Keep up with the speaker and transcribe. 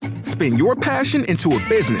spin your passion into a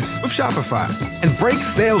business with Shopify and break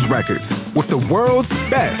sales records with the world's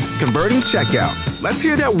best converting checkout. Let's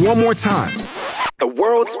hear that one more time. The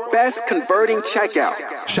world's best converting checkout.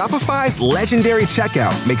 Shopify's legendary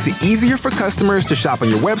checkout makes it easier for customers to shop on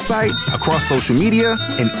your website, across social media,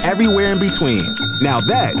 and everywhere in between. Now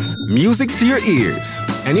that's music to your ears.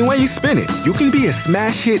 Any way you spin it, you can be a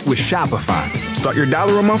smash hit with Shopify. Start your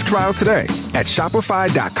 $1 a month trial today at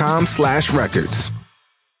shopify.com/records.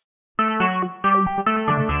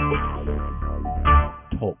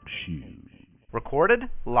 Talk shoes. Recorded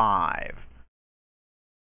live.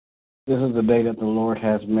 This is the day that the Lord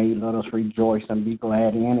has made. Let us rejoice and be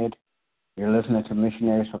glad in it. You're listening to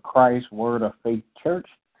Missionaries for Christ, Word of Faith Church.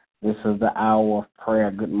 This is the hour of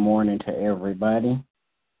prayer. Good morning to everybody.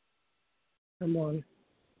 Good morning.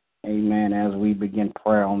 Amen. As we begin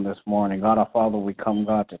prayer on this morning, God our Father, we come,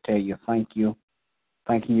 God, to tell you thank you.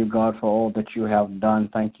 Thanking you, God, for all that you have done.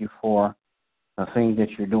 Thank you for the things that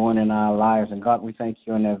you're doing in our lives. And, God, we thank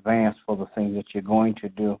you in advance for the things that you're going to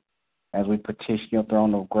do. As we petition your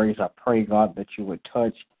throne of grace, I pray, God, that you would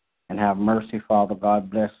touch and have mercy, Father God.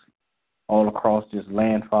 Bless all across this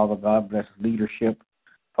land, Father God. Bless leadership,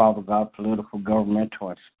 Father God, political, governmental,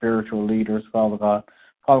 and spiritual leaders, Father God.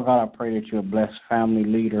 Father God, I pray that you would bless family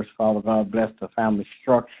leaders, Father God. Bless the family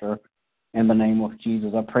structure in the name of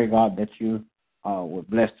Jesus. I pray, God, that you would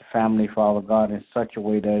bless the family, Father God, in such a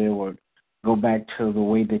way that it would go back to the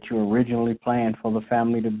way that you originally planned for the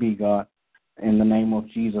family to be, God. In the name of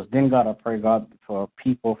Jesus. Then, God, I pray, God, for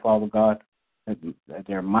people, Father God, that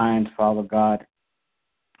their minds, Father God,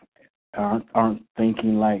 aren't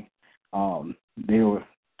thinking like they were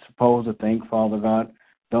supposed to think, Father God.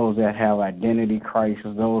 Those that have identity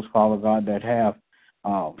crisis, those, Father God, that have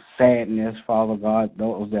sadness, Father God,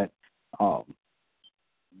 those that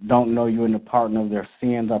don't know you in the pardon of their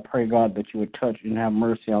sins. I pray, God, that you would touch and have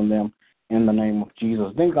mercy on them in the name of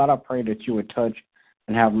Jesus. Then, God, I pray that you would touch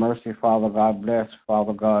and have mercy, Father God. Bless,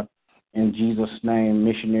 Father God, in Jesus' name,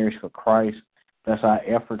 Missionaries for Christ. Bless our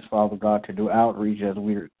efforts, Father God, to do outreach as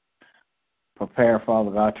we prepare, Father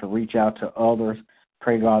God, to reach out to others.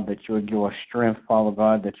 Pray, God, that you would give us strength, Father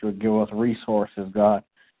God, that you would give us resources, God,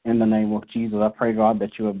 in the name of Jesus. I pray, God,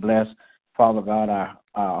 that you would bless, Father God,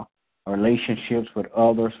 our relationships with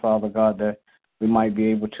others, Father God, that we might be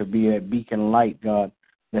able to be a beacon light, God,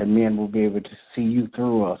 that men will be able to see you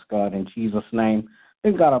through us, God, in Jesus' name.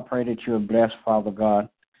 Then, God, I pray that you would bless, Father God,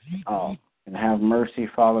 and have mercy,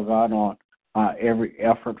 Father God, on every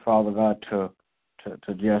effort, Father God, to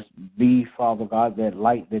just be, Father God, that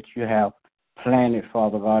light that you have planted,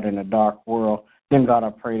 Father God, in a dark world. Then, God, I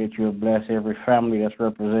pray that you would bless every family that's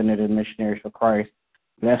represented in Missionaries for Christ.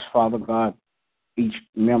 Bless, Father God, each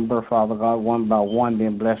member, Father God, one by one,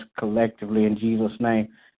 then bless collectively in Jesus' name.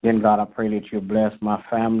 Then, God, I pray that you would bless my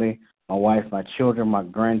family, my wife, my children, my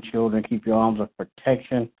grandchildren. Keep your arms of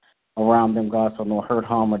protection around them, God, so no hurt,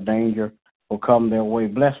 harm, or danger will come their way.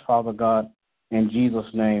 Bless, Father God, in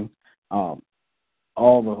Jesus' name, all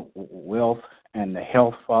the wealth and the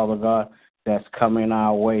health, Father God, that's coming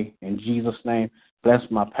our way. In Jesus' name, bless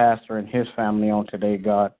my pastor and his family on today,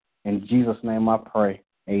 God. In Jesus' name I pray.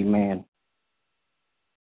 Amen.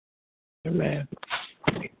 Amen.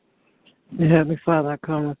 Dear Heavenly Father, I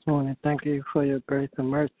come this morning. Thank you for your grace and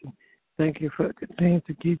mercy. Thank you for continuing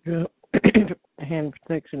to keep your hand of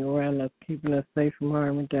protection around us, keeping us safe from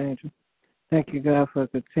harm and danger. Thank you, God, for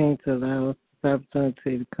continuing to allow us this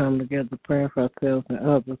opportunity to come together, praying for ourselves and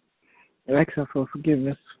others, asking for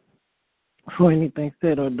forgiveness for anything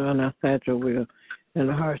said or done outside your will, and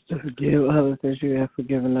the hearts to forgive others as you have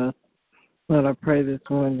forgiven us. Lord, I pray this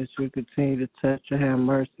morning that you continue to touch and have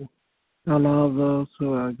mercy on all those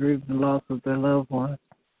who are grieving the loss of their loved ones,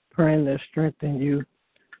 praying their strength in you.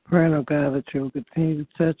 Praying, oh God, that you will continue to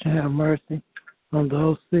touch and have mercy on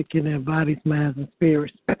those sick in their bodies, minds, and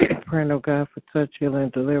spirits. Praying, oh God, for touch, healing,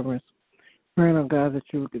 and deliverance. Praying, oh God, that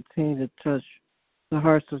you will continue to touch the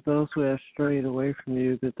hearts of those who have strayed away from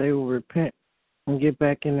you, that they will repent and get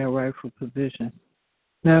back in their rightful position.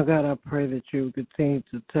 Now, God, I pray that you will continue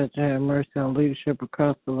to touch and have mercy on leadership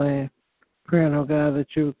across the land. Praying, oh God,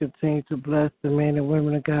 that you will continue to bless the men and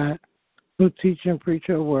women of God who teach and preach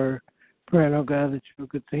your word. Praying, oh God, that you will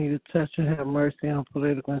continue to touch and have mercy on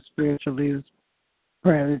political and spiritual leaders.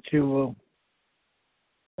 Praying that you will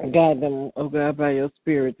guide them, oh God, by your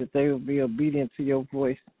spirit, that they will be obedient to your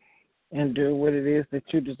voice and do what it is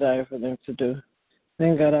that you desire for them to do.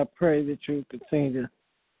 Then, God, I pray that you continue to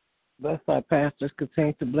bless our pastors,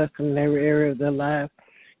 continue to bless them in every area of their lives,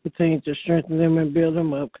 continue to strengthen them and build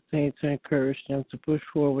them up, continue to encourage them to push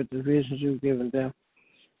forward with the visions you've given them.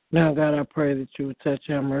 Now, God, I pray that you would touch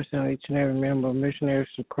our mercy on each and every member of Missionaries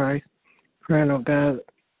to Christ. Praying, oh God,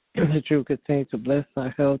 that you would continue to bless our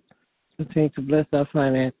health, continue to bless our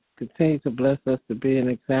finances, continue to bless us to be an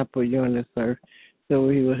example of you on this earth, so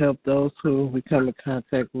we will help those who we come in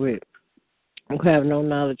contact with who have no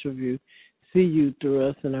knowledge of you, see you through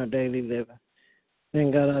us in our daily living.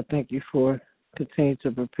 And God, I thank you for continue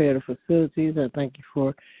to prepare the facilities. I thank you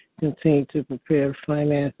for continue to prepare the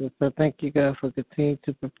finances. I thank you, God, for continue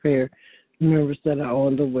to prepare members that are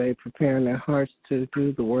on the way, preparing their hearts to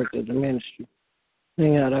do the work of the ministry.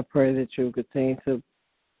 And God, I pray that you will continue to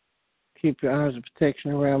keep your arms of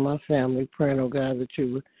protection around my family, praying, oh God, that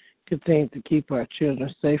you would continue to keep our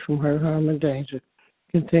children safe from hurt, harm, and danger.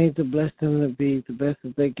 Continue to bless them to be the best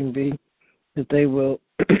that they can be, that they will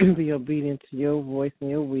be obedient to your voice and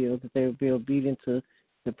your will, that they will be obedient to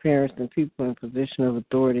the parents and people in position of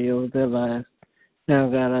authority over their lives. Now,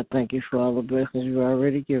 God, I thank you for all the blessings you've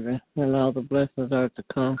already given, and all the blessings are to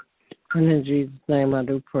come. And in Jesus' name I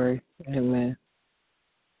do pray. Amen.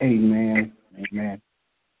 Amen. Amen.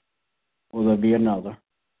 Will there be another?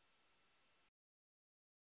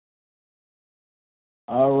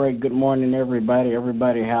 All right, good morning, everybody.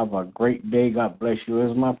 Everybody have a great day. God bless you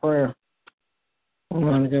is my prayer.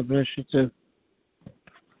 God bless you, too.